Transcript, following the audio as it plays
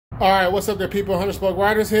All right, what's up there, people? 100 Spoke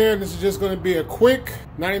Riders here. This is just going to be a quick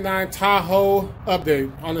 99 Tahoe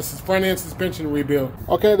update on the front end suspension rebuild.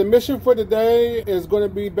 Okay, the mission for today is going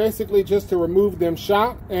to be basically just to remove them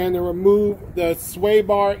shock and to remove the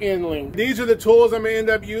Swaybar end link. These are the tools I'm going to end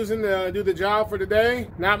up using to do the job for today.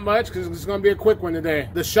 Not much, because it's going to be a quick one today.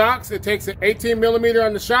 The shocks, it takes an 18 millimeter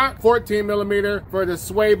on the shock, 14 millimeter for the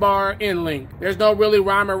Swaybar end link. There's no really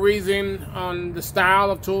rhyme or reason on the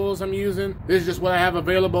style of tools I'm using. This is just what I have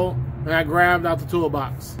available and I grabbed out the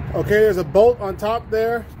toolbox. Okay, there's a bolt on top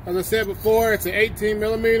there. As I said before, it's an 18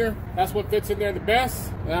 millimeter. That's what fits in there the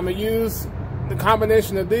best. And I'm gonna use the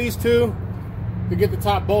combination of these two to get the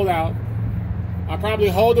top bolt out. I'll probably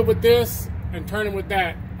hold it with this and turn it with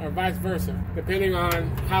that, or vice versa, depending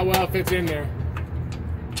on how well it fits in there.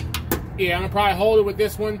 Yeah, I'm gonna probably hold it with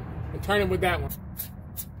this one and turn it with that one.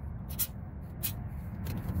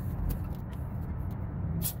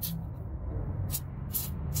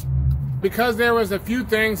 Because there was a few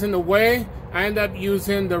things in the way, I ended up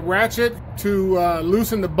using the ratchet to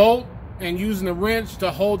loosen the bolt and using the wrench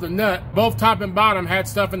to hold the nut. Both top and bottom had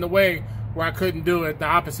stuff in the way where I couldn't do it the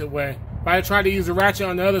opposite way. If I had tried to use the ratchet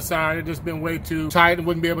on the other side, it'd just been way too tight and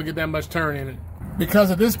wouldn't be able to get that much turn in it.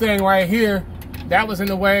 Because of this thing right here, that was in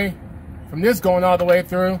the way from this going all the way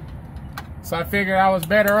through. So I figured I was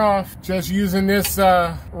better off just using this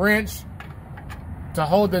wrench to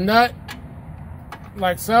hold the nut,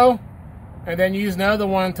 like so. And then use the other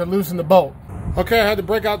one to loosen the bolt. Okay, I had to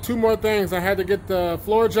break out two more things. I had to get the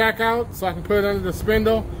floor jack out so I can put it under the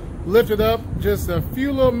spindle, lift it up just a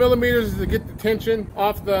few little millimeters to get the tension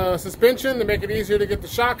off the suspension to make it easier to get the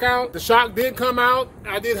shock out. The shock did come out.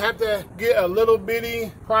 I did have to get a little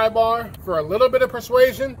bitty pry bar for a little bit of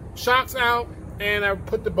persuasion. Shock's out. And I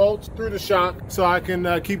put the bolts through the shock so I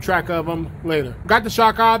can keep track of them later. Got the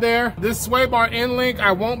shock out of there. This Swaybar end link,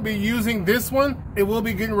 I won't be using this one. It will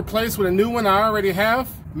be getting replaced with a new one I already have,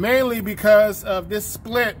 mainly because of this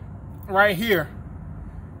split right here.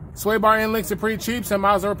 Swaybar end links are pretty cheap, so I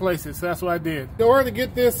might as well replace it, so that's what I did. In order to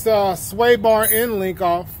get this Swaybar end link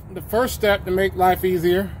off, the first step to make life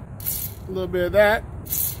easier, a little bit of that.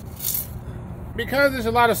 Because there's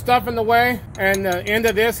a lot of stuff in the way and the end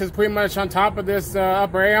of this is pretty much on top of this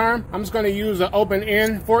upper A-arm, I'm just going to use an open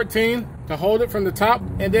end 14 to hold it from the top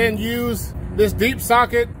and then use this deep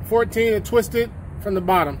socket 14 to twist it from the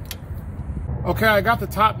bottom. Okay, I got the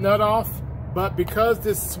top nut off, but because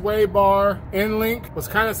this Swaybar end link was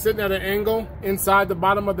kind of sitting at an angle inside the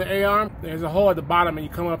bottom of the A-arm, there's a hole at the bottom and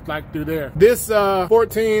you come up like through there. This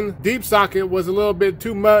 14 deep socket was a little bit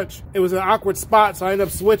too much. It was an awkward spot, so I ended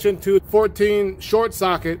up switching to 14 short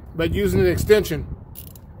socket, but using an extension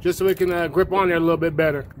just so it can grip on there a little bit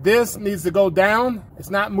better. This needs to go down. It's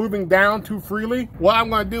not moving down too freely. What I'm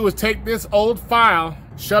gonna do is take this old file,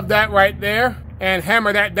 shove that right there, and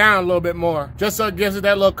hammer that down a little bit more, just so it gives it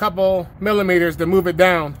that little couple millimeters to move it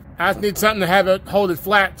down. I just need something to have it hold it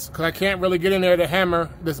flat, because I can't really get in there to hammer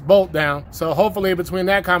this bolt down. So hopefully between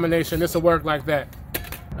that combination, this will work like that.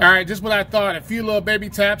 All right, just what I thought. A few little baby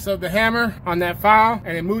taps of the hammer on that file,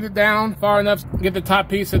 and it moved it down far enough to get the top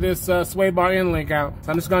piece of this Swaybar end link out.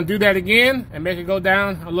 So I'm just gonna do that again and make it go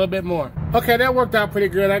down a little bit more. Okay, that worked out pretty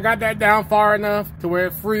good. I got that down far enough to where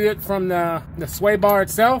it freed it from the Swaybar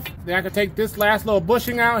itself. Then I can take this last little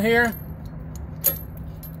bushing out here,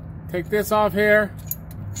 take this off here,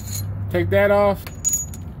 take that off.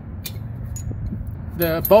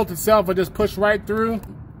 The bolt itself will just push right through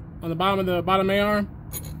on the bottom of the bottom A-arm.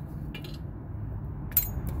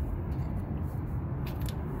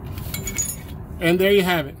 And there you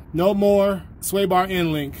have it. No more Swaybar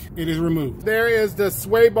end link. It is removed. There is the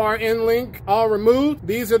Swaybar end link all removed.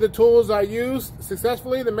 These are the tools I used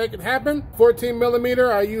successfully to make it happen. 14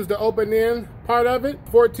 millimeter, I used the open end part of it.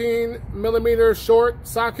 14 millimeter short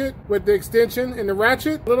socket with the extension and the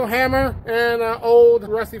ratchet. Little hammer and an old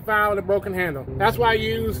rusty file with a broken handle. That's what I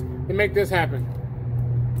used to make this happen.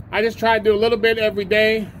 I just try to do a little bit every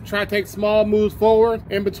day, try to take small moves forward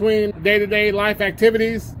in between day-to-day life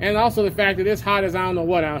activities, and also the fact that it's hot as I don't know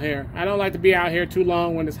what out here. I don't like to be out here too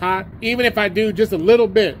long when it's hot. Even if I do just a little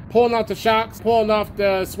bit, pulling off the shocks, pulling off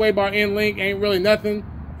the Swaybar end link ain't really nothing.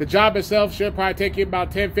 The job itself should probably take you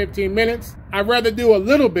about 10-15 minutes. I'd rather do a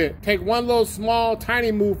little bit, take one little small,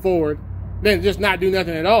 tiny move forward, than just not do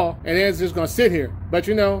nothing at all, and then it's just gonna sit here. But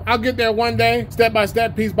you know, I'll get there one day, step by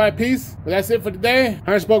step, piece by piece. But that's it for today.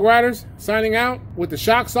 100 Spoke Riders signing out with the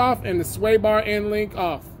shocks off and the Swaybar end link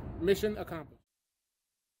off. Mission accomplished.